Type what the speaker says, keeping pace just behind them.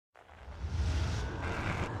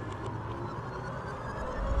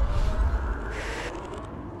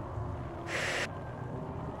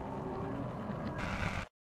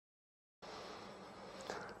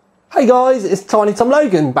Hey guys, it's Tiny Tom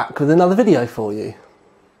Logan back with another video for you.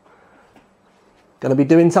 Going to be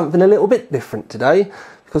doing something a little bit different today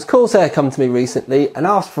because Corsair come to me recently and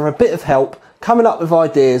asked for a bit of help coming up with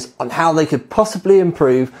ideas on how they could possibly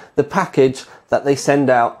improve the package that they send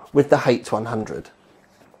out with the H100.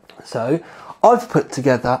 So I've put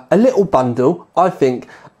together a little bundle I think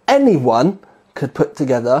anyone could put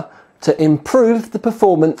together to improve the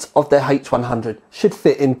performance of their H100. Should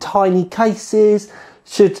fit in tiny cases,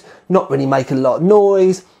 should not really make a lot of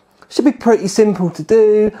noise, should be pretty simple to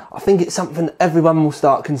do. I think it's something that everyone will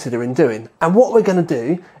start considering doing. And what we're going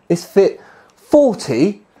to do is fit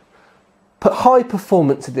 40 high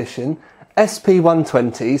performance edition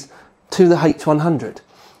SP120s to the H100.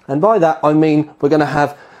 And by that I mean we're going to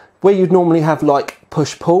have, where you'd normally have like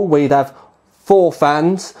push-pull, where you'd have 4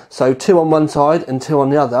 fans, so 2 on one side and 2 on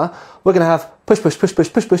the other, we're going to have push, push, push,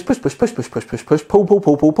 push, push, push, push, push, push, push, push, push, push, pull, pull,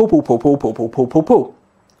 pull, pull, pull, pull, pull, pull, pull, pull, pull, pull, pull.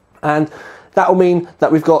 And that will mean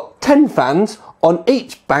that we've got 10 fans on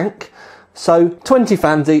each bank, so 20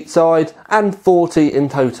 fans each side and 40 in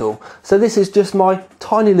total. So this is just my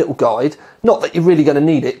tiny little guide. Not that you're really going to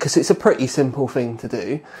need it because it's a pretty simple thing to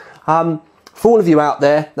do. For all of you out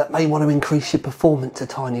there that may want to increase your performance a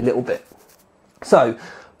tiny little bit. So,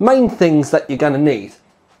 main things that you're going to need.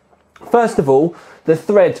 First of all, the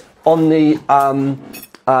thread on the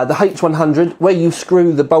H100 where you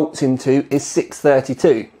screw the bolts into is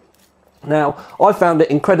 632. Now, I found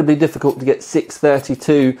it incredibly difficult to get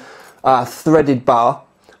 632 threaded bar.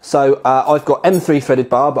 So I've got M3 threaded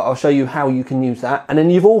bar, but I'll show you how you can use that. And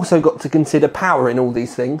then you've also got to consider power in all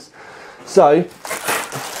these things. So,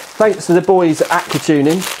 thanks to the boys at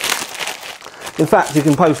Aquatuning. In fact, you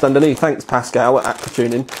can post underneath, thanks Pascal at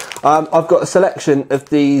Aquatuning. I've got a selection of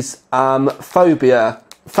these Phobia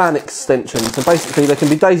fan extensions. So basically they can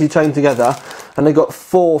be daisy chained together and they've got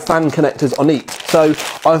 4 fan connectors on each. So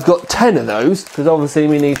I've got 10 of those because obviously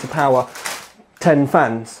we need to power 10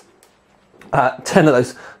 fans. 10 of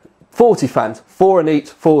those, 40 fans, 4 in each,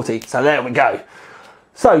 40. So there we go.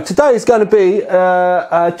 So today is going to be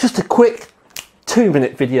just a quick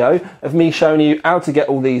 2-minute video of me showing you how to get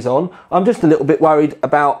all these on. I'm just a little bit worried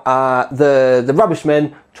about the rubbish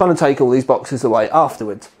men trying to take all these boxes away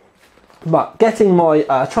afterwards. But getting my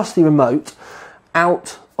trusty remote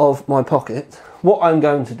out of my pocket, what I'm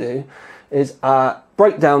going to do is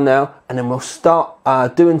break down now and then we'll start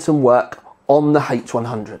doing some work on the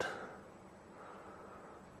H100.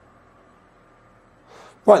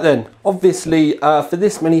 Right then, obviously for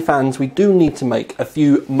this many fans we do need to make a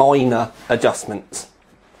few minor adjustments.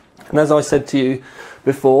 And as I said to you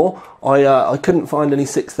before, I couldn't find any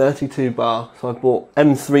 632 bar, so I bought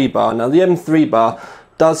M3 bar. Now the M3 bar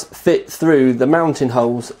does fit through the mounting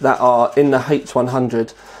holes that are in the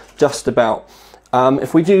H100 just about.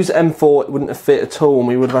 If we'd used M4 it wouldn't have fit at all and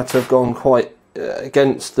we would have had to have gone quite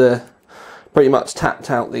against the, pretty much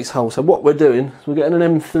tapped out these holes. So what we're doing is we're getting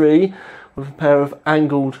an M3 with a pair of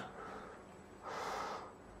angled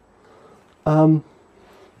fine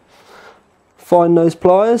nose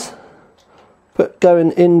pliers,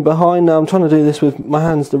 going in behind. Now I'm trying to do this with my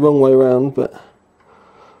hands the wrong way around, but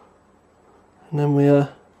and then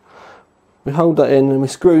we hold that in and we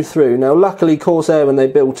screw through. Now luckily Corsair, when they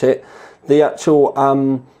built it, the actual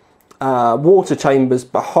water chambers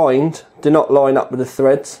behind do not line up with the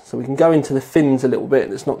threads, so we can go into the fins a little bit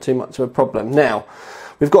and it's not too much of a problem. Now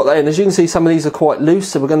we've got that in. As you can see, some of these are quite loose,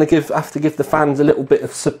 so we're going to have to give the fans a little bit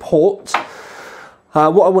of support.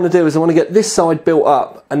 What I want to do is I want to get this side built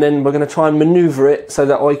up and then we're going to try and manoeuvre it so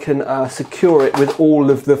that I can secure it with all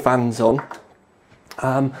of the fans on.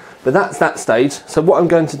 But that's that stage. So what I'm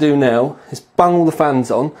going to do now is bung all the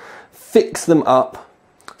fans on, fix them up,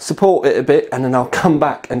 support it a bit, and then I'll come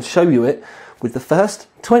back and show you it with the first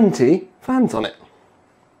 20 fans on it.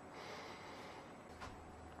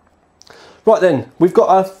 Right then, we've got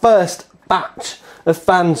our first batch of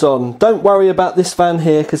fans on. Don't worry about this fan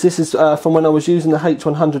here because this is from when I was using the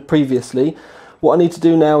H100 previously. What I need to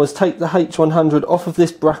do now is take the H100 off of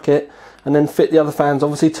this bracket and then fit the other fans.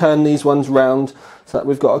 Obviously turn these ones round so that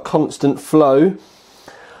we've got a constant flow.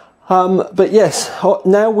 But yes,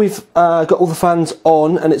 now we've got all the fans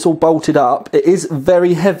on and it's all bolted up. It is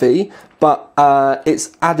very heavy, but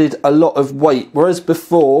it's added a lot of weight. Whereas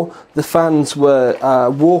before, the fans were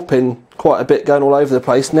warping quite a bit, going all over the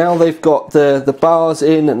place. Now they've got the bars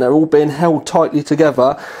in and they're all being held tightly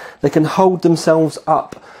together. They can hold themselves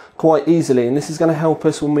up quite easily, and this is going to help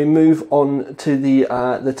us when we move on to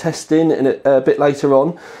the testing in a bit later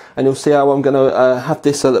on. And you'll see how I'm going to have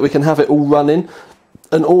this so that we can have it all running.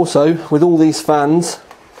 And also, with all these fans,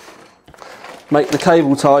 make the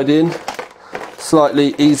cable tied in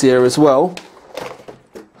slightly easier as well.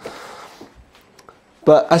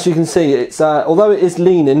 But as you can see, it's although it is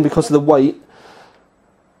leaning because of the weight,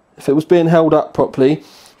 if it was being held up properly,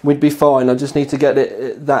 we'd be fine. I just need to get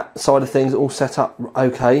that side of things all set up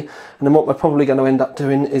okay. And then what we're probably going to end up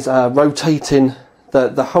doing is rotating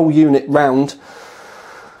the whole unit round.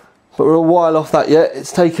 But we're a while off that yet.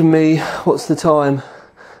 It's taken me, what's the time?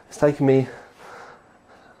 It's taken me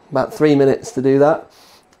about 3 minutes to do that.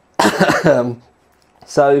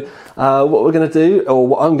 So what we're going to do, or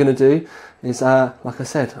what I'm going to do, is, like I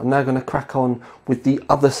said, I'm now going to crack on with the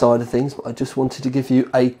other side of things, but I just wanted to give you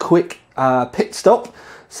a quick pit stop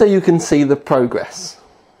so you can see the progress.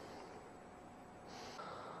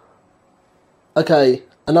 Okay,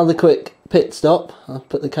 another quick pit stop. I'll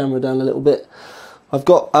put the camera down a little bit. I've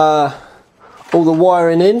got all the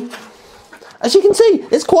wiring in. As you can see,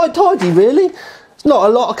 it's quite tidy really. There's not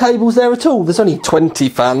a lot of cables there at all. There's only 20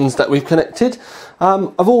 fans that we've connected.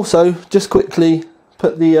 I've also just quickly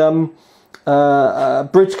put the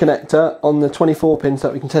bridge connector on the 24 pin so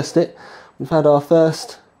that we can test it. We've had our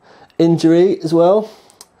first injury as well.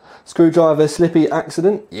 Screwdriver slippy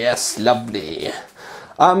accident. Yes, lovely.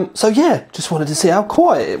 So yeah, just wanted to see how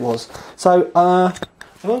quiet it was. So I'm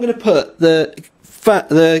going to put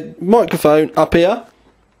the microphone up here.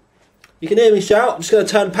 You can hear me shout. I'm just going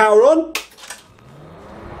to turn power on.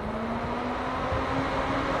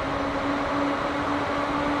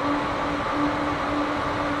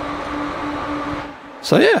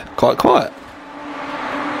 So yeah, quite quiet.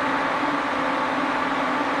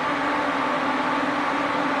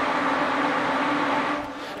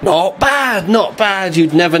 Not bad, not bad.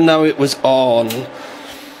 You'd never know it was on.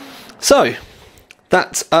 So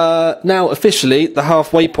that's now officially the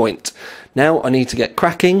halfway point. Now I need to get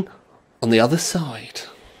cracking on the other side.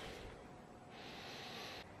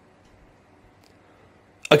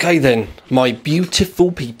 Okay then, my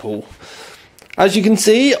beautiful people. As you can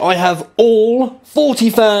see, I have all 40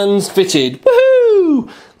 fans fitted. Woohoo!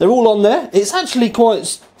 They're all on there. It's actually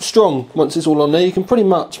quite strong once it's all on there. You can pretty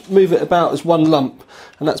much move it about as one lump.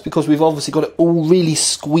 And that's because we've obviously got it all really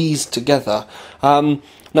squeezed together.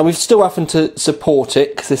 Now we're still having to support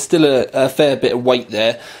it because there's still a fair bit of weight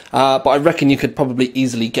there. But I reckon you could probably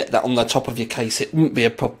easily get that on the top of your case. It wouldn't be a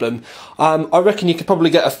problem. I reckon you could probably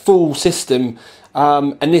get a full system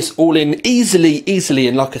and this all in easily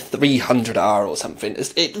in like a 300R or something.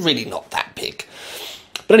 It's really not that big.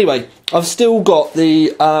 But anyway, I've still got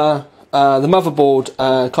the motherboard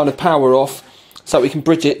kind of power off so we can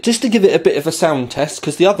bridge it just to give it a bit of a sound test,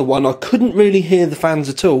 because the other one I couldn't really hear the fans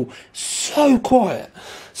at all. So quiet.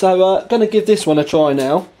 So going to give this one a try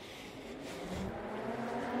now.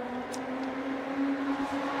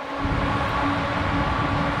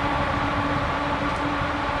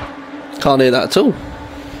 Can't hear that at all.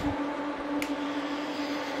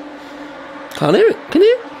 Can't hear it. Can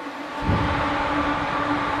you?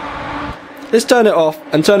 Let's turn it off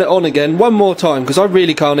and turn it on again one more time, because I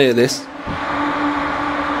really can't hear this.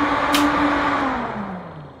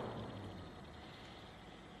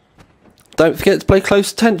 Don't forget to pay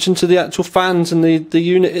close attention to the actual fans and the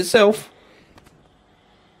unit itself.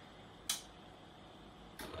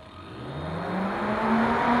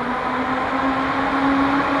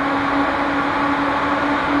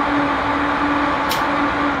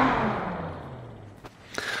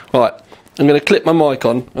 Right, I'm going to clip my mic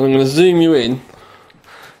on and I'm going to zoom you in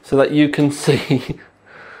so that you can see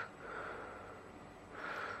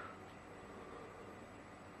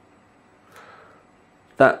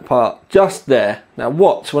that part just there. Now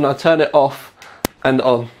watch when I turn it off and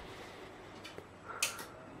on.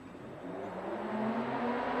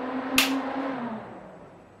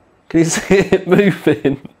 Can you see it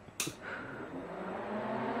moving?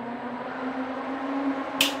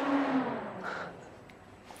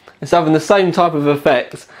 It's having the same type of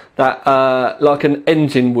effect that like an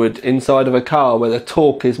engine would inside of a car, where the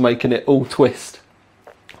torque is making it all twist.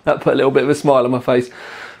 That put a little bit of a smile on my face.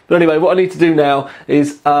 But anyway, what I need to do now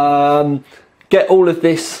is get all of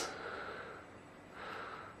this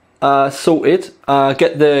sorted,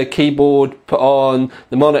 get the keyboard put on,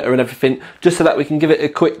 the monitor and everything, just so that we can give it a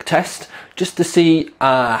quick test, just to see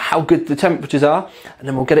how good the temperatures are, and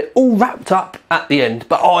then we'll get it all wrapped up at the end.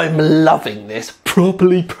 But I'm loving this,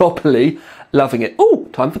 properly loving it. Oh,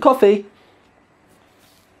 time for coffee.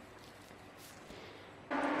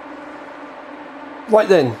 Right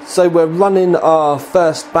then, so we're running our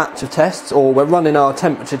first batch of tests, or we're running our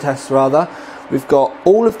temperature tests rather. We've got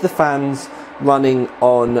all of the fans running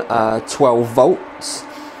on 12 volts.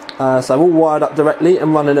 So I'm all wired up directly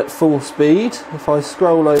and running at full speed. If I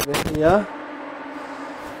scroll over here,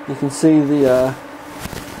 you can see the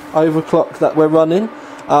overclock that we're running.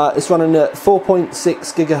 It's running at 4.6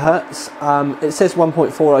 gigahertz. It says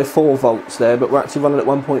 1.404 volts there, but we're actually running at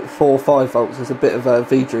 1.45 volts. There's a bit of a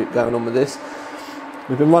V-droop going on with this.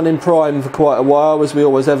 We've been running prime for quite a while, as we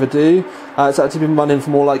always ever do. It's actually been running for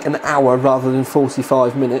more like an hour rather than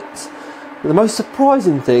 45 minutes. But the most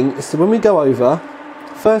surprising thing is that when we go over,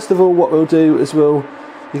 first of all what we'll do is you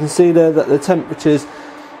can see there that the temperatures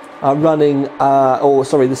are running, the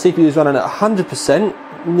CPU is running at 100%,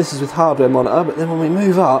 and this is with hardware monitor, but then when we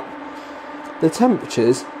move up, the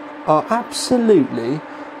temperatures are absolutely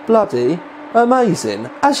bloody amazing.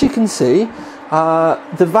 As you can see,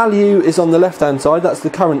 the value is on the left hand side, that's the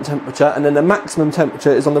current temperature, and then the maximum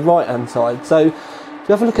temperature is on the right hand side. So if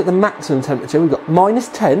you have a look at the maximum temperature, we've got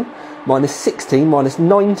 -10, -16,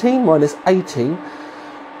 -19, -18,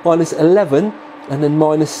 -11, and then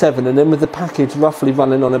 -7, and then with the package roughly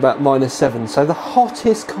running on about -7. So the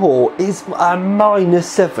hottest core is a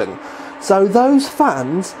 -7. So those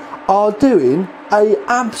fans are doing a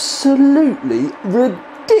absolutely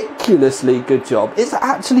ridiculously good job. It's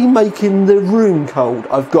actually making the room cold.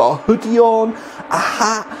 I've got a hoodie on, a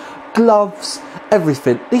hat, gloves,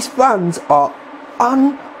 everything. These fans are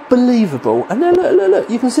unbelievable. And then look,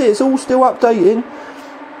 you can see it's all still updating.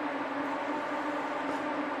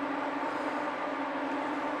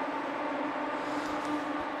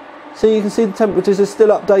 So you can see the temperatures are still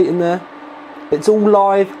updating there. It's all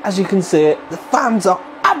live, as you can see it. The fans are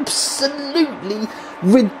absolutely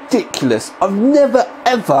ridiculous. I've never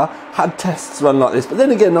ever had tests run like this, but then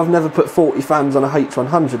again I've never put 40 fans on a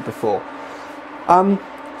H100 before.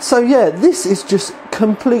 So yeah, this is just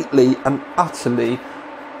completely and utterly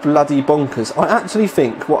bloody bonkers. I actually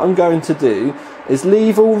think what I'm going to do is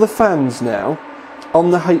leave all the fans now on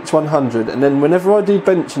the H100, and then whenever I do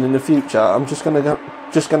benching in the future, I'm just gonna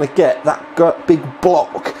get that big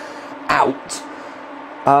block out,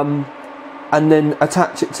 and then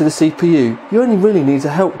attach it to the CPU. You only really need to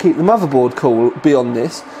help keep the motherboard cool beyond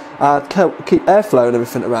this, keep airflow and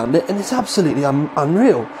everything around it, and it's absolutely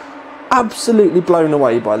unreal. Absolutely blown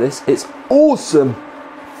away by this. It's awesome.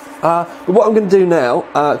 But what I'm going to do now,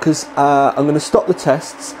 because I'm going to stop the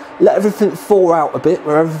tests, let everything thaw out a bit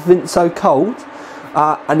where everything's so cold,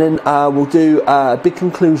 and then we'll do a big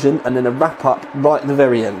conclusion and then a wrap up right at the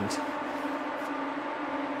very end.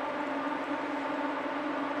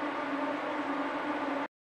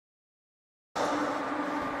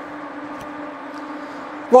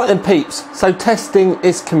 Right then peeps, so testing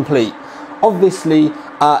is complete. Obviously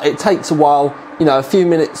it takes a while, you know, a few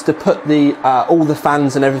minutes to put the all the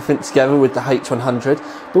fans and everything together with the H100,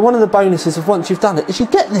 but one of the bonuses of once you've done it is you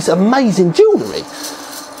get this amazing jewellery,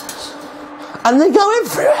 and they go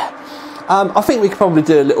everywhere. I think we could probably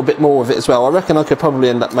do a little bit more of it as well. I reckon I could probably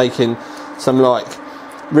end up making some like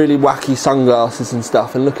really wacky sunglasses and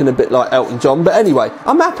stuff and looking a bit like Elton John, but anyway,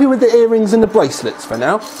 I'm happy with the earrings and the bracelets for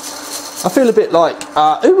now. I feel a bit like,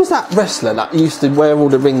 who was that wrestler that used to wear all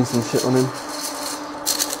the rings and shit on him?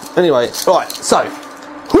 Anyway, right, so,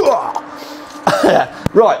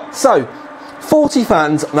 right, so, 40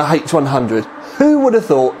 fans on a H100. Who would have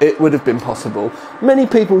thought it would have been possible? Many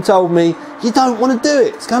people told me, you don't want to do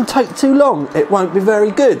it, it's going to take too long, it won't be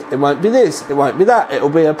very good, it won't be this, it won't be that, it'll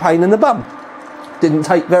be a pain in the bum. Didn't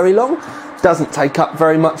take very long. Doesn't take up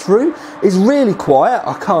very much room, is really quiet,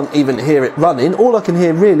 I can't even hear it running. All I can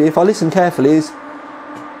hear really, if I listen carefully, is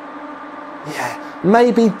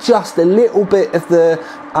maybe just a little bit of the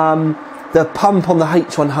pump on the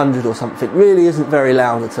H100 or something. Really isn't very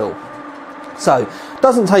loud at all. So,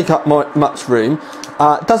 doesn't take up much room,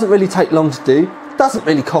 doesn't really take long to do, doesn't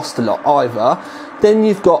really cost a lot either. Then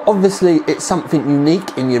you've got, obviously, it's something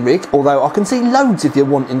unique in your rig, although I can see loads of you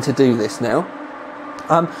wanting to do this now.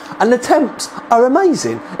 And the temps are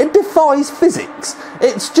amazing. It defies physics.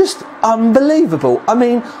 It's just unbelievable. I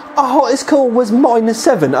mean, our hottest core was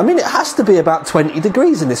 -7. I mean, it has to be about 20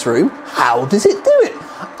 degrees in this room. How does it do it?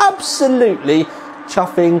 Absolutely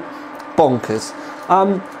chuffing bonkers.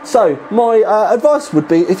 So my advice would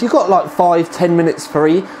be, if you've got like 5-10 minutes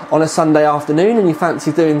free on a Sunday afternoon and you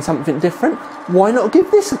fancy doing something different, why not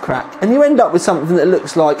give this a crack? And you end up with something that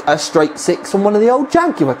looks like a straight 6 on one of the old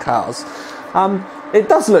Jaguar cars. It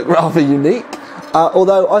does look rather unique,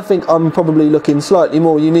 although I think I'm probably looking slightly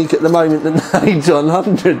more unique at the moment than the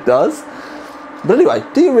H100 does. But anyway,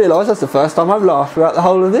 do you realise that's the first time I've laughed throughout the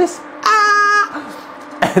whole of this?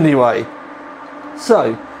 Anyway,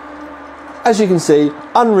 so, as you can see,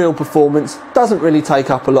 unreal performance, doesn't really take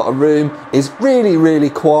up a lot of room, is really, really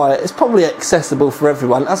quiet, it's probably accessible for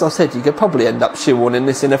everyone. As I said, you could probably end up shoehorning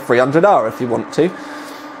this in a 300R if you want to.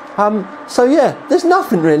 So yeah, there's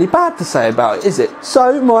nothing really bad to say about it, is it?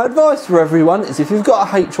 So my advice for everyone is, if you've got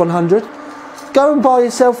a H100, go and buy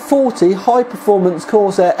yourself 40 high performance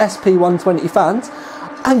Corsair SP120 fans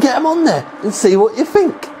and get them on there and see what you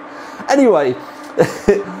think. Anyway,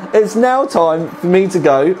 it's now time for me to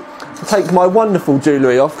go take my wonderful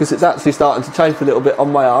jewellery off because it's actually starting to chafe a little bit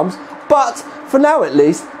on my arms. But for now at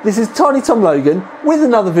least, this is Tiny Tom Logan with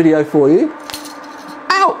another video for you.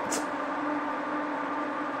 Out!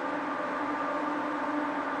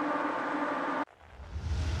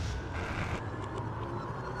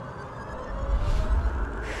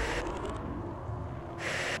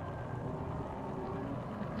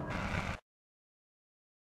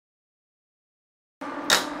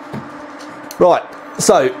 Right,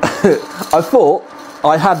 so I thought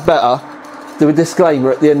I had better do a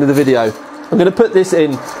disclaimer at the end of the video. I'm going to put this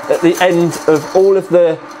in at the end of all of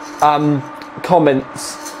the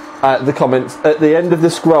comments at the end of the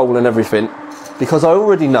scroll and everything, because I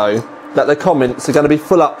already know that the comments are going to be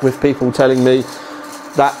full up with people telling me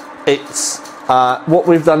that it's what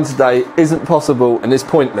we've done today isn't possible and is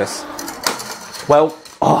pointless. Well,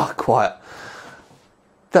 quiet.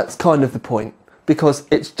 That's kind of the point, because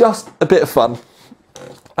it's just a bit of fun.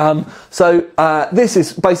 This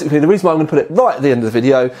is basically the reason why I'm going to put it right at the end of the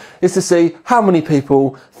video, is to see how many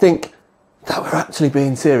people think that we're actually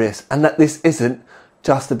being serious and that this isn't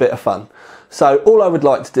just a bit of fun. So all I would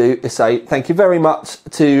like to do is say thank you very much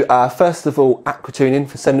to first of all Aquatuning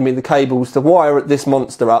for sending me the cables to wire this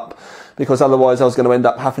monster up, because otherwise I was going to end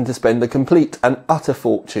up having to spend a complete and utter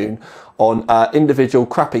fortune on individual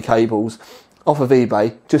crappy cables off of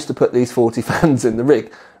eBay just to put these 40 fans in the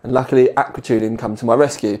rig, and luckily Aquatuning come to my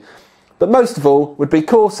rescue. But most of all would be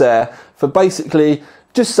Corsair for basically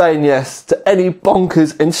just saying yes to any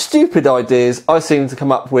bonkers and stupid ideas I seem to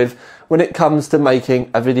come up with when it comes to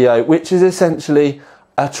making a video, which is essentially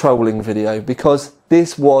a trolling video, because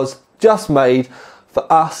this was just made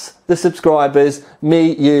for us, the subscribers,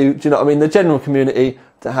 me, you, do you know what I mean, the general community,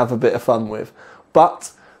 to have a bit of fun with.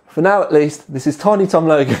 But for now at least, this is Tiny Tom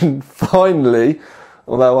Logan finally,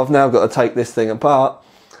 although I've now got to take this thing apart,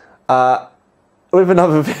 with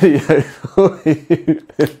another video for you.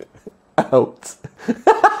 Out.